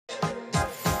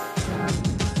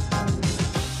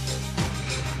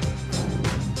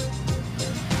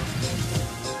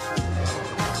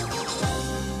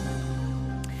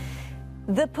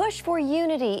The push for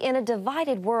unity in a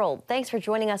divided world. Thanks for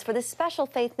joining us for this special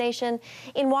Faith Nation.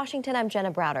 In Washington, I'm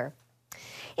Jenna Browder.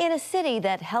 In a city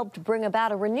that helped bring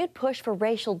about a renewed push for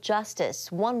racial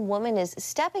justice, one woman is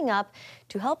stepping up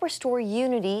to help restore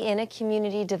unity in a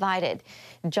community divided.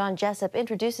 John Jessup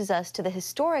introduces us to the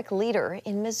historic leader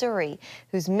in Missouri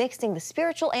who's mixing the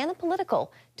spiritual and the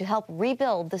political to help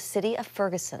rebuild the city of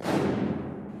Ferguson.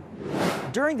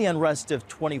 During the unrest of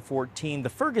 2014, the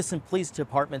Ferguson Police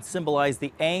Department symbolized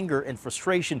the anger and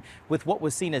frustration with what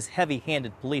was seen as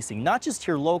heavy-handed policing, not just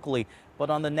here locally, but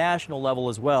on the national level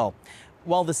as well.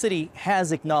 While the city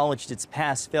has acknowledged its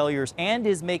past failures and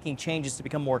is making changes to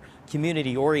become more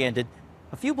community-oriented,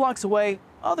 a few blocks away,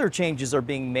 other changes are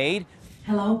being made.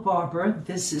 Hello, Barbara.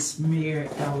 This is Mayor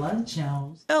Ella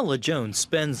Jones. Ella Jones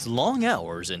spends long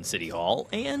hours in City Hall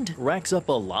and racks up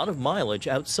a lot of mileage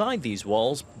outside these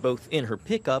walls, both in her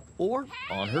pickup or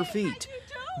on her feet.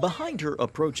 Behind her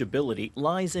approachability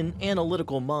lies an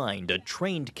analytical mind, a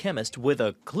trained chemist with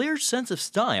a clear sense of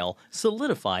style,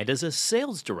 solidified as a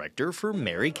sales director for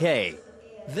Mary Kay.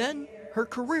 Then her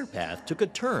career path took a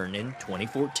turn in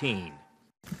 2014.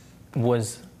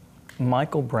 Was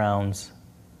Michael Brown's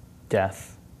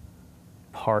death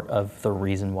part of the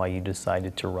reason why you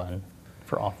decided to run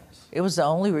for office? It was the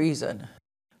only reason.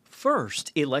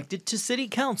 First elected to city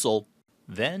council,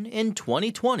 then in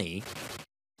 2020.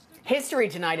 History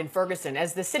tonight in Ferguson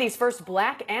as the city's first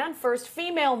black and first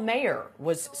female mayor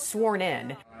was sworn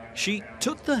in. She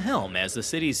took the helm as the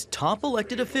city's top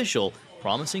elected official,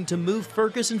 promising to move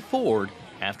Ferguson forward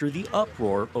after the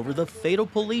uproar over the fatal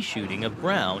police shooting of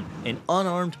Brown, an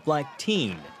unarmed black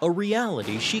teen, a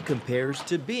reality she compares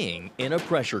to being in a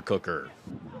pressure cooker.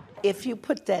 If you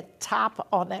put that top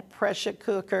on that pressure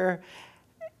cooker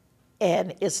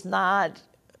and it's not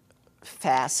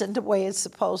fastened the way it's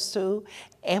supposed to,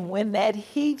 and when that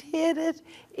heat hit it,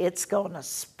 it's gonna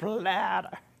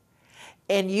splatter.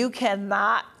 And you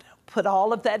cannot put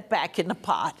all of that back in the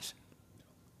pot.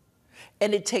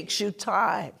 And it takes you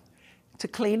time to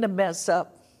clean the mess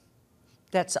up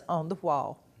that's on the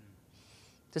wall.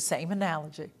 The same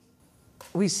analogy.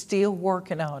 We're still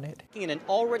working on it. In an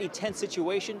already tense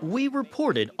situation, we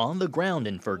reported on the ground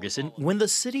in Ferguson when the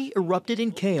city erupted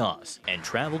in chaos and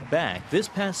traveled back this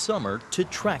past summer to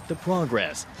track the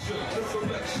progress.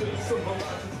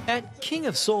 At King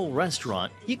of Soul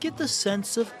restaurant, you get the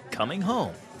sense of coming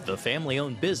home. The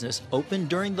family-owned business opened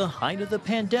during the height of the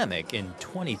pandemic in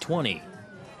 2020.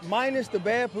 Minus the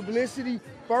bad publicity,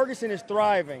 Ferguson is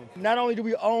thriving. Not only do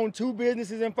we own 2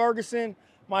 businesses in Ferguson,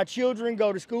 my children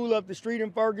go to school up the street in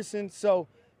Ferguson, so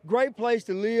great place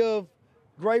to live,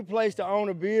 great place to own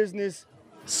a business.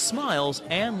 Smiles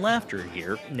and laughter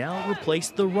here now replace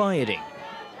the rioting.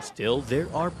 Still, there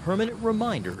are permanent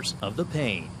reminders of the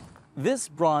pain. This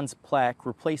bronze plaque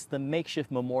replaced the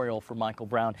makeshift memorial for Michael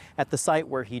Brown at the site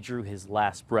where he drew his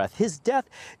last breath. His death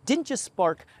didn't just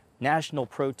spark national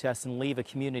protests and leave a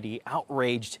community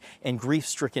outraged and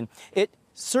grief-stricken. It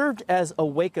served as a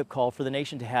wake-up call for the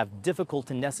nation to have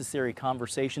difficult and necessary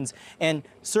conversations, and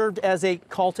served as a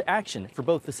call to action for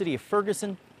both the city of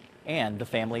Ferguson and the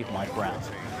family of Mike Brown.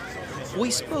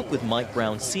 We spoke with Mike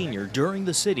Brown Sr. during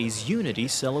the city's Unity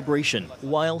celebration.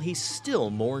 While he still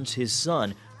mourns his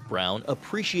son, Brown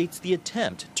appreciates the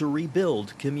attempt to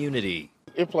rebuild community.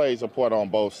 It plays a part on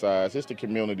both sides. It's the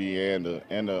community and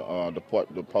the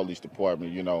police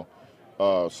department, you know.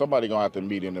 Somebody gonna have to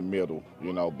meet in the middle,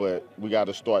 you know, but we got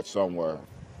to start somewhere.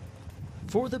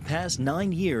 For the past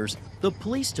 9 years, the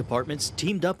police department's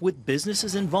teamed up with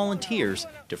businesses and volunteers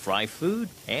to fry food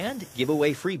and give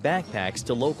away free backpacks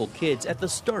to local kids at the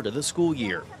start of the school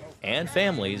year. And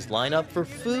families line up for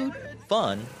food,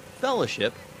 fun,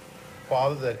 fellowship.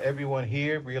 Father, that everyone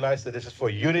here realize that this is for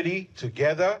unity,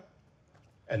 together,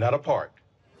 and not apart.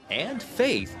 And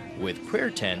faith, with prayer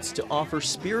tents to offer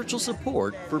spiritual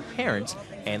support for parents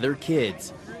and their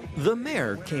kids. The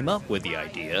mayor came up with the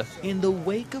idea in the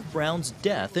wake of Brown's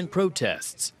death and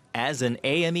protests. As an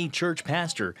AME church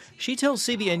pastor, she tells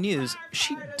CBN News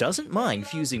she doesn't mind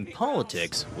fusing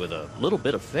politics with a little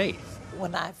bit of faith.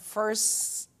 When I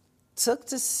first took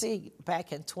the seat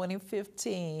back in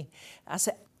 2015, I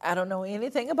said, I don't know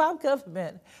anything about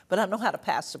government, but I know how to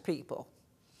pastor people.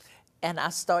 And I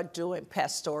started doing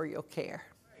pastoral care.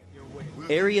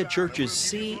 Area churches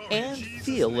see and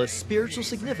feel a spiritual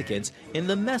significance in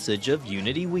the message of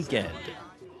Unity Weekend.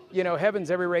 You know,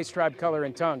 heaven's every race, tribe, color,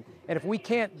 and tongue. And if we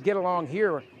can't get along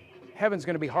here, heaven's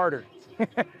going to be harder.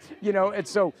 You know, and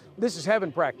so this is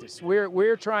heaven practice.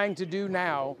 We're trying to do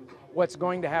now what's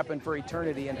going to happen for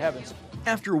eternity in heaven.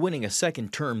 After winning a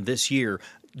second term this year,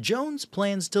 Jones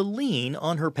plans to lean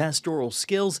on her pastoral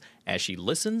skills as she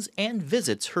listens and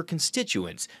visits her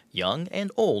constituents, young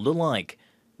and old alike.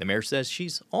 The mayor says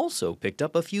she's also picked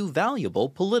up a few valuable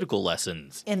political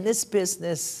lessons. In this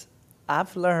business,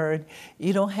 I've learned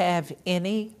you don't have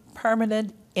any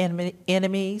permanent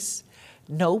enemies,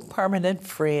 no permanent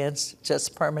friends,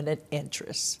 just permanent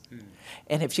interests.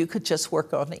 And if you could just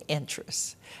work on the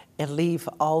interests and leave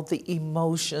all the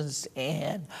emotions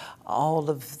and all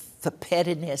of the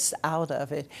pettiness out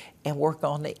of it and work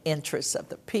on the interests of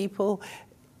the people,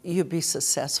 you'll be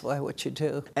successful at what you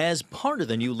do. As part of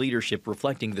the new leadership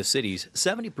reflecting the city's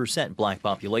 70% black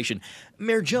population,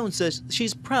 Mayor Jones says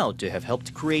she's proud to have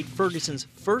helped create Ferguson's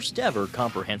first ever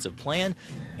comprehensive plan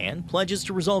and pledges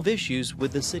to resolve issues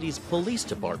with the city's police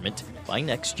department by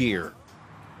next year.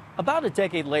 About a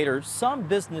decade later, some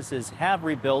businesses have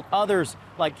rebuilt. Others,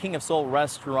 like King of Soul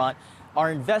Restaurant,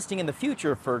 are investing in the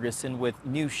future of Ferguson with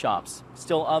new shops.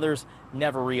 Still others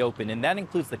never reopen, and that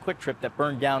includes the Quick Trip that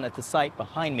burned down at the site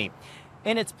behind me.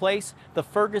 In its place, the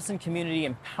Ferguson Community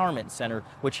Empowerment Center,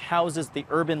 which houses the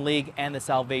Urban League and the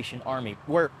Salvation Army,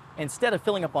 where instead of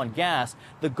filling up on gas,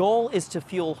 the goal is to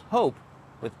fuel hope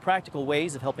with practical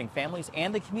ways of helping families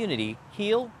and the community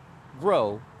heal,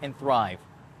 grow, and thrive.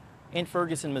 In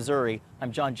Ferguson, Missouri,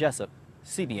 I'm John Jessup,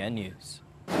 CBN News.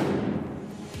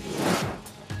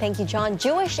 Thank you, John.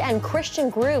 Jewish and Christian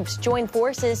groups join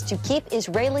forces to keep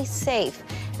Israelis safe.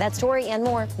 That story and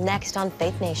more next on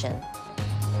Faith Nation.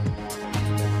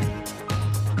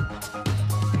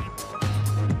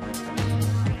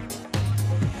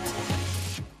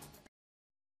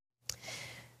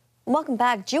 Welcome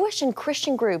back. Jewish and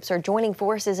Christian groups are joining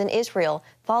forces in Israel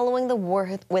following the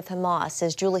war with Hamas.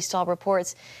 As Julie Stahl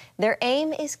reports, their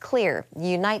aim is clear: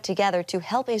 unite together to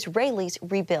help Israelis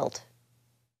rebuild.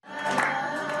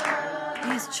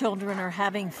 These children are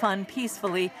having fun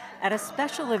peacefully at a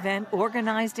special event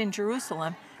organized in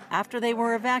Jerusalem after they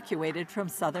were evacuated from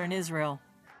southern Israel.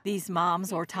 These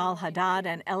moms, Ortal Haddad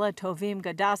and Ella Tovim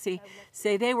Gadassi,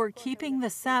 say they were keeping the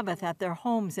Sabbath at their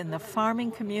homes in the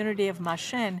farming community of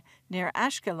Mashen near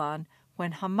Ashkelon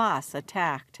when Hamas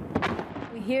attacked.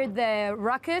 We hear the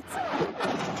rockets,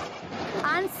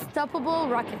 unstoppable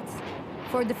rockets,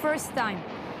 for the first time.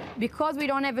 Because we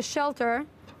don't have a shelter,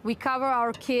 we cover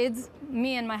our kids,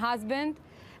 me and my husband,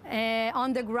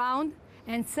 on the ground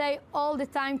and say all the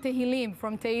time Tehillim,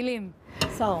 from Tehillim.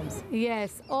 Psalms.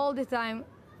 Yes, all the time.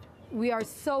 We are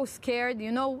so scared.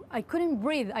 You know, I couldn't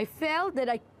breathe. I felt that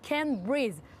I can't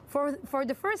breathe for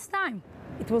the first time.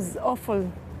 It was an awful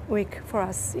week for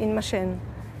us in Mashen.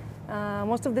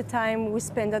 Most of the time we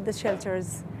spent at the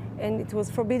shelters and it was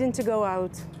forbidden to go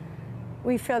out.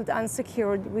 We felt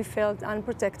unsecured, we felt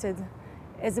unprotected.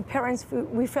 As a parents,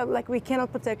 we felt like we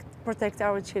cannot protect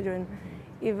our children.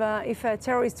 If a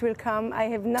terrorist will come, I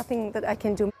have nothing that I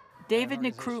can do. David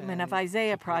Nekrutman of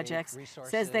Isaiah Projects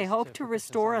says they hope to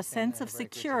restore a sense of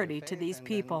security to these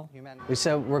people. We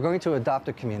said we're going to adopt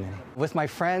a community. With my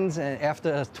friends, and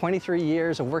after 23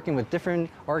 years of working with different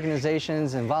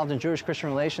organizations involved in Jewish-Christian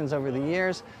relations over the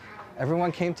years,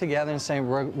 everyone came together and saying,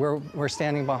 we're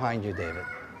standing behind you, David.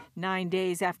 9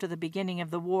 days after the beginning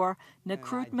of the war,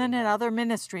 Nekrutman and other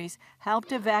ministries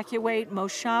helped evacuate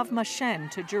Moshav Mashen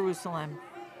to Jerusalem.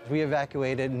 We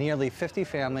evacuated nearly 50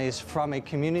 families from a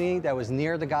community that was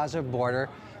near the Gaza border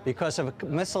because of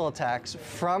missile attacks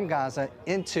from Gaza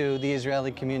into the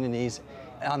Israeli communities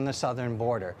on the southern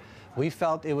border. We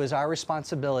felt it was our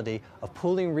responsibility of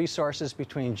pooling resources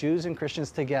between Jews and Christians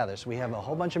together. So we have a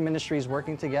whole bunch of ministries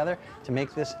working together to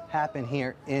make this happen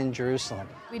here in Jerusalem.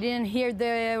 We didn't hear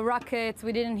the rockets,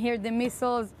 we didn't hear the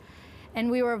missiles, and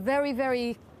we were very,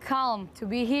 very calm to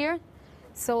be here,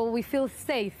 so we feel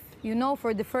safe. You know,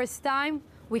 for the first time,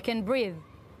 we can breathe,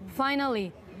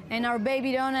 finally. And our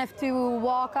baby don't have to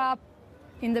walk up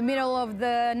in the middle of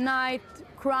the night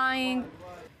crying.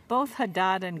 Both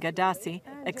Haddad and Gadassi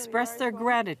expressed their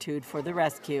gratitude for the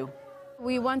rescue.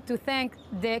 We want to thank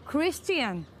the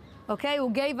Christian, okay,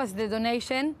 who gave us the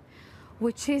donation,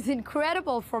 which is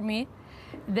incredible for me,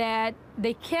 that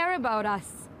they care about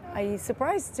us. I'm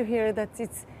surprised to hear that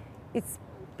it's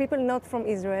people not from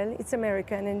Israel, it's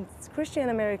American, and it's Christian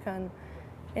American,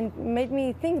 and made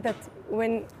me think that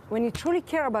when you truly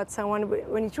care about someone,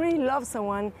 when you truly love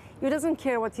someone, you doesn't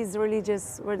care what he's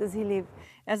religious, where does he live.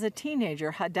 As a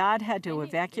teenager, Haddad had to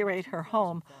evacuate her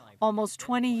home almost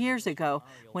 20 years ago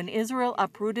when Israel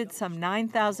uprooted some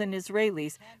 9,000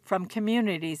 Israelis from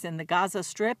communities in the Gaza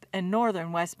Strip and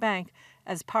northern West Bank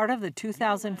as part of the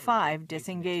 2005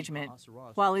 disengagement.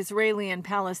 While Israeli and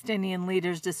Palestinian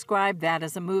leaders described that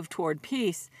as a move toward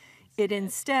peace, it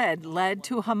instead led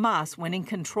to Hamas winning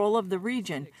control of the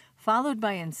region followed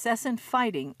by incessant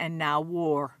fighting and now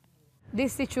war.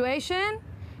 This situation,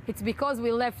 it's because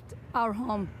we left our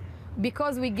home,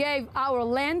 because we gave our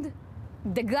land,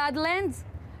 the God land,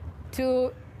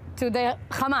 to the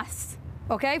Hamas,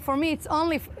 okay? For me, it's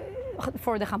only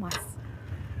for the Hamas,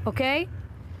 okay?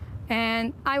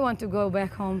 And I want to go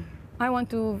back home. I want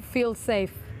to feel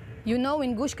safe. You know,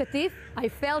 in Gush Katif, I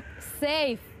felt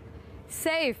safe.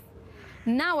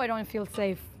 Now I don't feel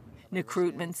safe.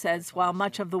 Nekrutman says while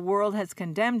much of the world has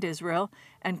condemned Israel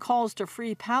and calls to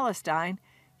free Palestine,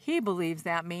 he believes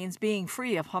that means being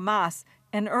free of Hamas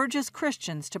and urges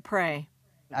Christians to pray.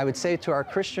 I would say to our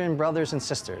Christian brothers and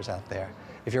sisters out there,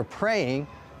 if you're praying,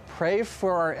 pray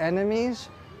for our enemies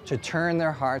to turn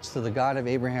their hearts to the God of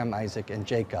Abraham, Isaac, and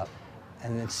Jacob,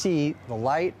 and then see the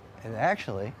light and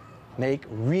actually make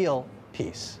real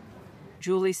peace.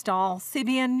 Julie Stahl,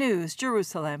 CBN News,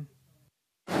 Jerusalem.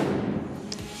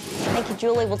 Thank you,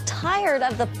 Julie. Well, tired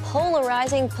of the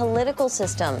polarizing political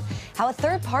system, how a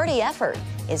third-party effort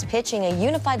is pitching a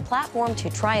unified platform to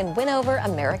try and win over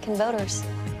American voters.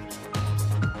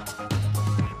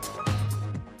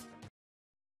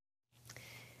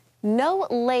 No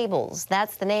Labels,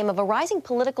 that's the name of a rising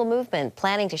political movement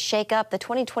planning to shake up the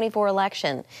 2024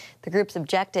 election. The group's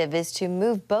objective is to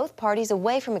move both parties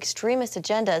away from extremist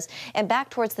agendas and back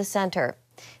towards the center.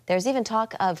 There's even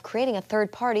talk of creating a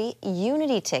third-party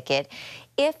unity ticket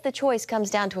if the choice comes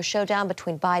down to a showdown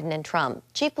between Biden and Trump.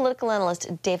 Chief political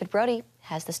analyst David Brody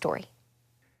has the story.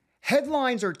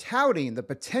 Headlines are touting the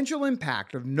potential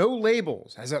impact of No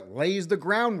Labels as it lays the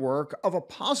groundwork of a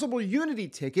possible unity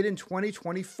ticket in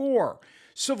 2024.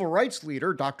 Civil rights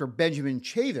leader Dr. Benjamin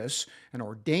Chavis, an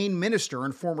ordained minister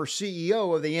and former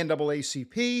CEO of the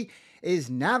NAACP,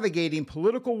 is navigating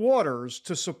political waters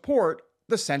to support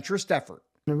the centrist effort.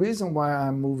 The reason why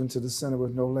I'm moving to the center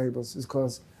with No Labels is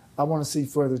because I want to see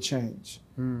further change.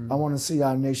 I want to see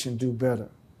our nation do better.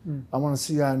 I want to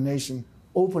see our nation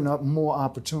open up more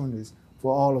opportunities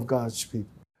for all of God's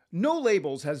people. No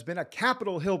Labels has been a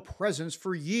Capitol Hill presence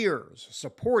for years,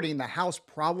 supporting the House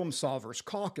Problem Solvers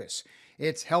Caucus.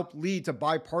 It's helped lead to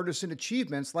bipartisan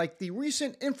achievements like the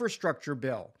recent infrastructure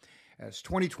bill. As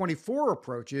 2024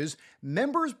 approaches,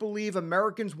 members believe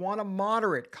Americans want a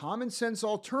moderate, common-sense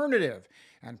alternative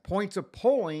and point to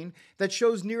polling that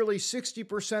shows nearly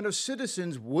 60% of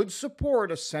citizens would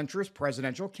support a centrist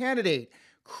presidential candidate.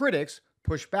 Critics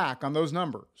push back on those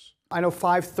numbers. I know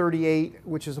 538,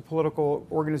 which is a political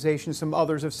organization, some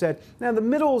others have said, now the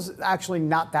middle's actually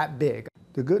not that big.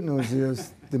 The good news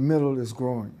is the middle is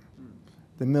growing.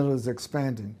 The middle is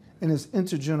expanding, and it's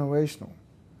intergenerational.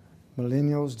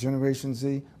 Millennials, Generation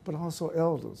Z, but also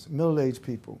elders, middle-aged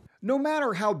people. No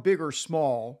matter how big or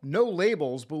small, No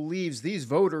Labels believes these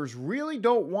voters really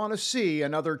don't want to see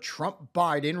another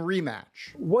Trump-Biden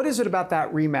rematch. What is it about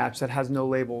that rematch that has No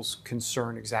Labels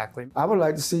concern exactly? I would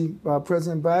like to see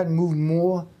President Biden move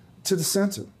more to the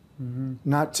center,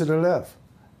 not to the left.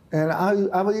 And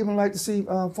I would even like to see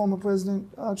former President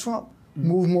Trump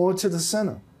move more to the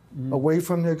center, away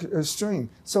from the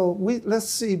extreme. So let's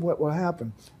see what will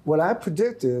happen. What I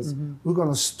predict is we're going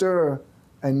to stir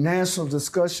a national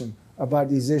discussion about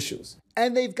these issues.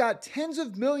 And they've got tens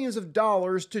of millions of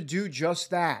dollars to do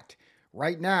just that.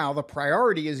 Right now, the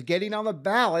priority is getting on the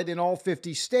ballot in all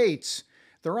 50 states.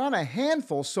 They're on a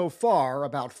handful so far,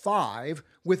 about 5,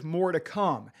 with more to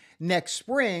come. Next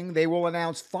spring, they will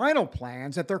announce final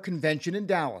plans at their convention in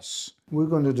Dallas. We're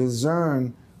going to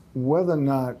discern whether or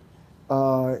not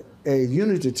a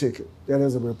unity ticket, that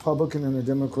is a Republican and a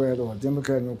Democrat or a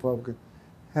Democrat and a Republican,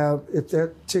 if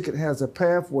that ticket has a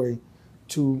pathway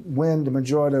to win the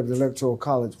majority of the Electoral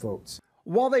College votes.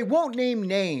 While they won't name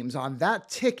names on that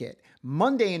ticket,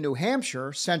 Monday in New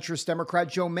Hampshire, centrist Democrat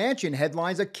Joe Manchin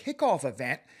headlines a kickoff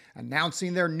event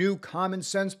announcing their new common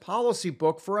sense policy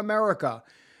book for America.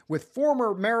 With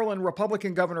former Maryland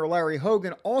Republican Governor Larry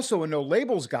Hogan also a No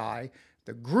Labels guy,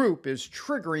 the group is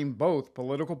triggering both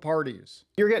political parties.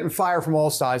 You're getting fire from all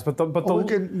sides, but we're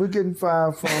getting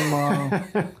fire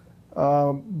from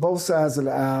both sides of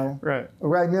the aisle. Right.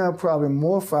 Right now, probably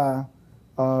more fire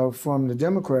from the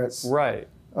Democrats. Right.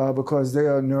 Because they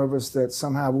are nervous that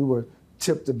somehow we would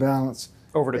tip the balance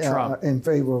over to Trump in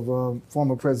favor of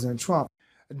former President Trump.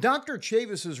 Dr.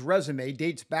 Chavis's resume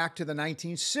dates back to the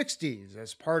 1960s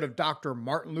as part of Dr.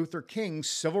 Martin Luther King's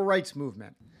civil rights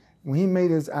movement. When he made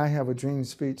his I Have a Dream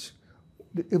speech,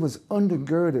 it was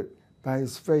undergirded by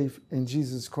his faith in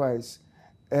Jesus Christ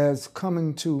as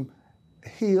coming to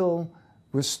heal,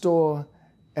 restore,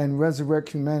 and resurrect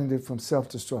humanity from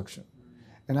self-destruction.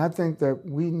 And I think that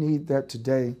we need that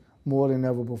today more than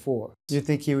ever before. You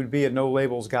think he would be a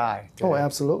no-labels guy today? Oh,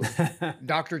 absolutely.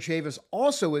 Dr. Chavis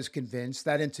also is convinced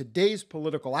that in today's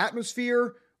political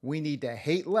atmosphere, we need to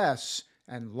hate less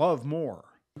and love more.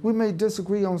 We may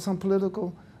disagree on some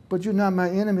political, but you're not my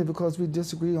enemy because we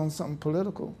disagree on something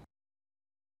political.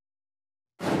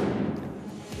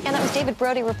 And that was David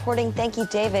Brody reporting. Thank you,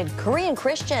 David. Korean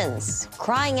Christians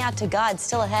crying out to God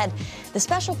still ahead. The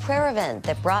special prayer event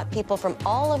that brought people from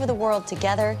all over the world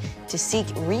together to seek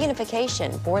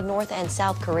reunification for North and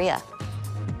South Korea.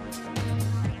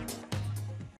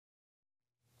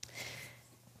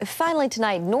 Finally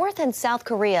tonight, North and South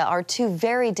Korea are two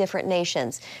very different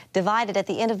nations. Divided at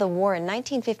the end of the war in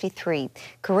 1953,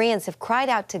 Koreans have cried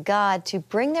out to God to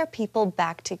bring their people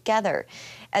back together.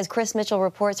 As Chris Mitchell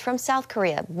reports from South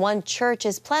Korea, one church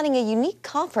is planning a unique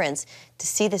conference to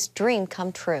see this dream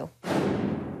come true.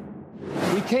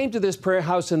 We came to this prayer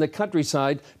house in the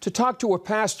countryside to talk to a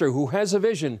pastor who has a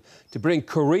vision to bring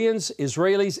Koreans,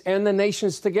 Israelis, and the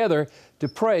nations together to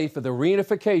pray for the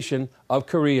reunification of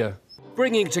Korea.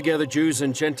 Bringing together Jews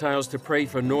and Gentiles to pray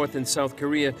for North and South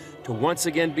Korea to once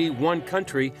again be one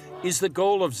country is the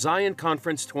goal of Zion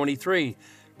Conference 23,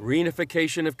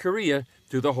 reunification of Korea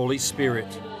through the Holy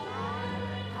Spirit.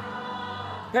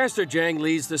 Pastor Jang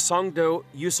leads the Songdo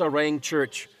Yusarang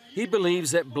Church. He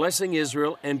believes that blessing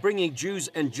Israel and bringing Jews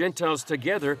and Gentiles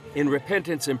together in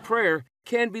repentance and prayer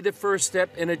can be the first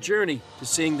step in a journey to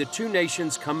seeing the two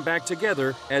nations come back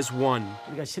together as one.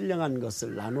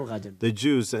 The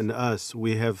Jews and us,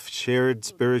 we have shared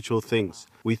spiritual things.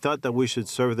 We thought that we should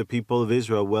serve the people of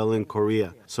Israel well in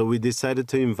Korea, so we decided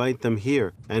to invite them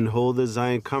here and hold the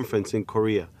Zion Conference in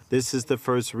Korea. This is the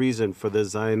first reason for the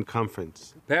Zion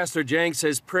Conference. Pastor Jang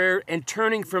says prayer and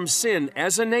turning from sin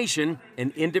as a nation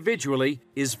and individually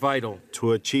is vital.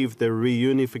 To achieve the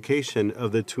reunification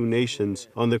of the two nations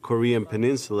on the Korean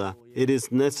Peninsula, it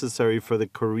is necessary for the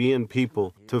Korean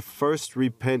people to first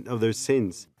repent of their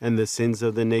sins and the sins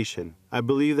of the nation. I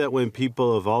believe that when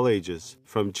people of all ages,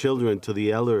 from children to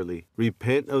the elderly,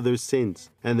 repent of their sins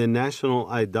and the national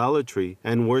idolatry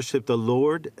and worship the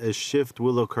Lord, a shift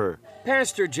will occur.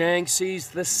 Pastor Jang sees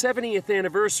the 70th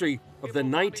anniversary of the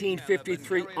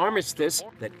 1953 armistice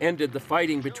that ended the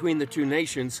fighting between the two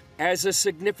nations as a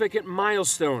significant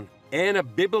milestone and a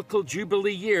biblical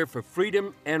jubilee year for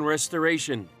freedom and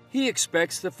restoration. He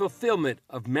expects the fulfillment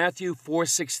of Matthew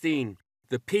 4:16.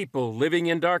 The people living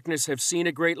in darkness have seen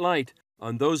a great light.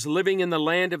 On those living in the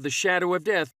land of the shadow of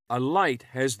death, a light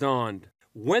has dawned.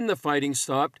 When the fighting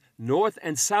stopped, North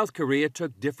and South Korea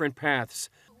took different paths.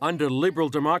 Under liberal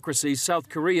democracy, South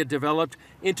Korea developed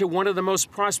into one of the most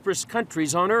prosperous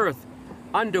countries on earth.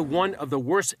 Under one of the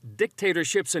worst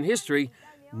dictatorships in history,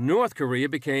 North Korea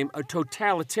became a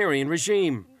totalitarian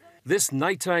regime. This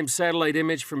nighttime satellite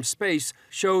image from space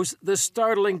shows the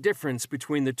startling difference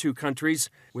between the two countries,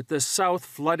 with the South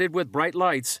flooded with bright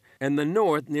lights and the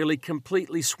North nearly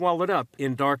completely swallowed up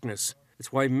in darkness.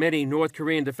 It's why many North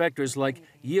Korean defectors like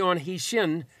Yeon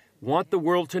Hee-shin want the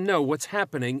world to know what's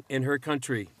happening in her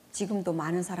country.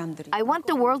 I want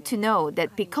the world to know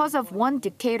that because of one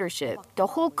dictatorship, the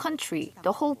whole country,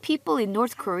 the whole people in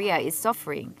North Korea is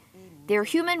suffering. Their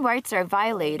human rights are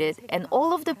violated, and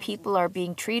all of the people are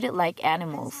being treated like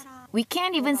animals. We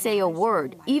can't even say a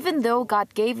word, even though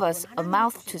God gave us a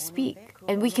mouth to speak.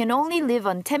 And we can only live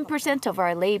on 10% of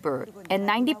our labor, and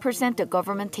 90% the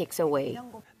government takes away.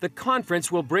 The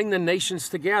conference will bring the nations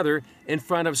together in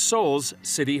front of Seoul's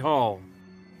City Hall.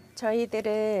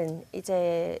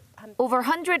 Over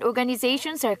 100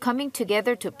 organizations are coming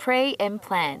together to pray and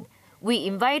plan. We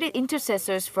invited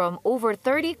intercessors from over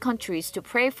 30 countries to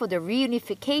pray for the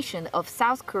reunification of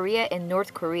South Korea and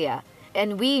North Korea.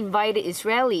 And we invited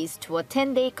Israelis to a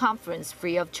 10-day conference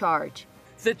free of charge.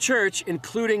 The church,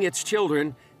 including its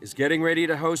children, is getting ready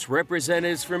to host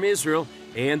representatives from Israel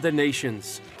and the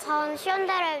nations.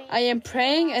 I am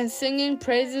praying and singing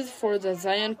praises for the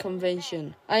Zion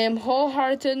Convention. I am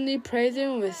wholeheartedly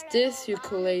praising with this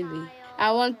ukulele.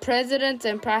 I want presidents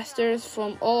and pastors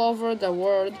from all over the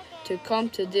world to come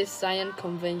to this Zion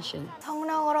Convention.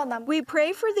 We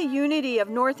pray for the unity of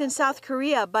North and South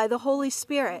Korea by the Holy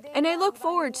Spirit, and I look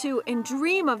forward to and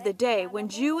dream of the day when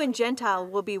Jew and Gentile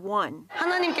will be one.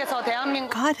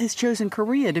 God has chosen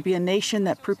Korea to be a nation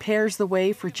that prepares the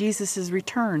way for Jesus'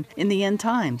 return in the end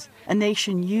times, a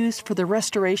nation used for the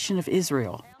restoration of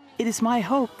Israel. It is my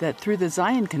hope that through the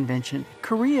Zion Convention,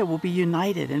 Korea will be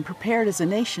united and prepared as a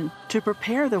nation to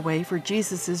prepare the way for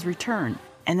Jesus' return.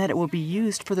 and that it will be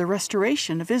used for the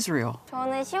restoration of Israel.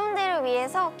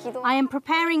 I am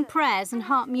preparing prayers and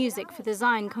harp music for the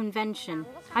Zion Convention.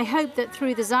 I hope that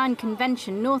through the Zion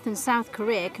Convention, North and South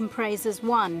Korea can praise as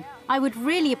one. I would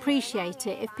really appreciate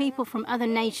it if people from other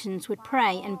nations would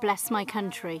pray and bless my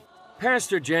country.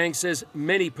 Pastor Jang says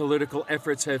many political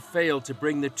efforts have failed to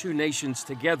bring the two nations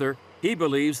together. He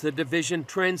believes the division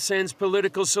transcends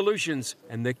political solutions,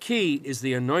 and the key is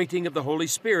the anointing of the Holy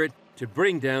Spirit to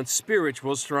bring down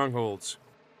spiritual strongholds.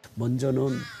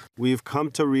 We've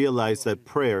come to realize that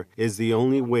prayer is the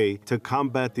only way to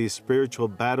combat these spiritual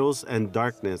battles and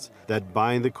darkness that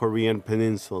bind the Korean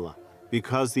Peninsula.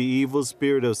 Because the evil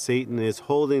spirit of Satan is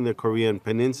holding the Korean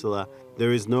Peninsula,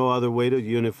 there is no other way to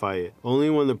unify it. Only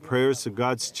when the prayers of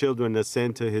God's children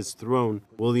ascend to his throne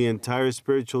will the entire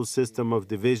spiritual system of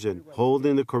division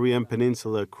holding the Korean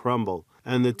Peninsula crumble,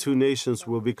 and the two nations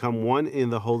will become one in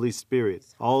the Holy Spirit.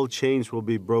 All chains will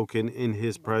be broken in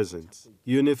his presence.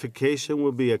 Unification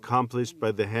will be accomplished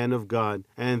by the hand of God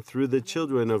and through the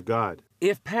children of God.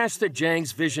 If Pastor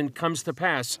Jang's vision comes to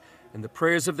pass and the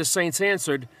prayers of the saints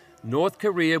answered, North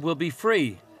Korea will be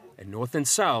free, and North and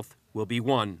South will be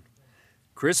one.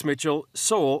 Chris Mitchell,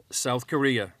 Seoul, South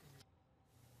Korea.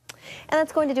 And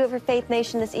that's going to do it for Faith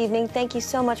Nation this evening. Thank you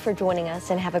so much for joining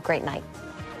us, and have a great night.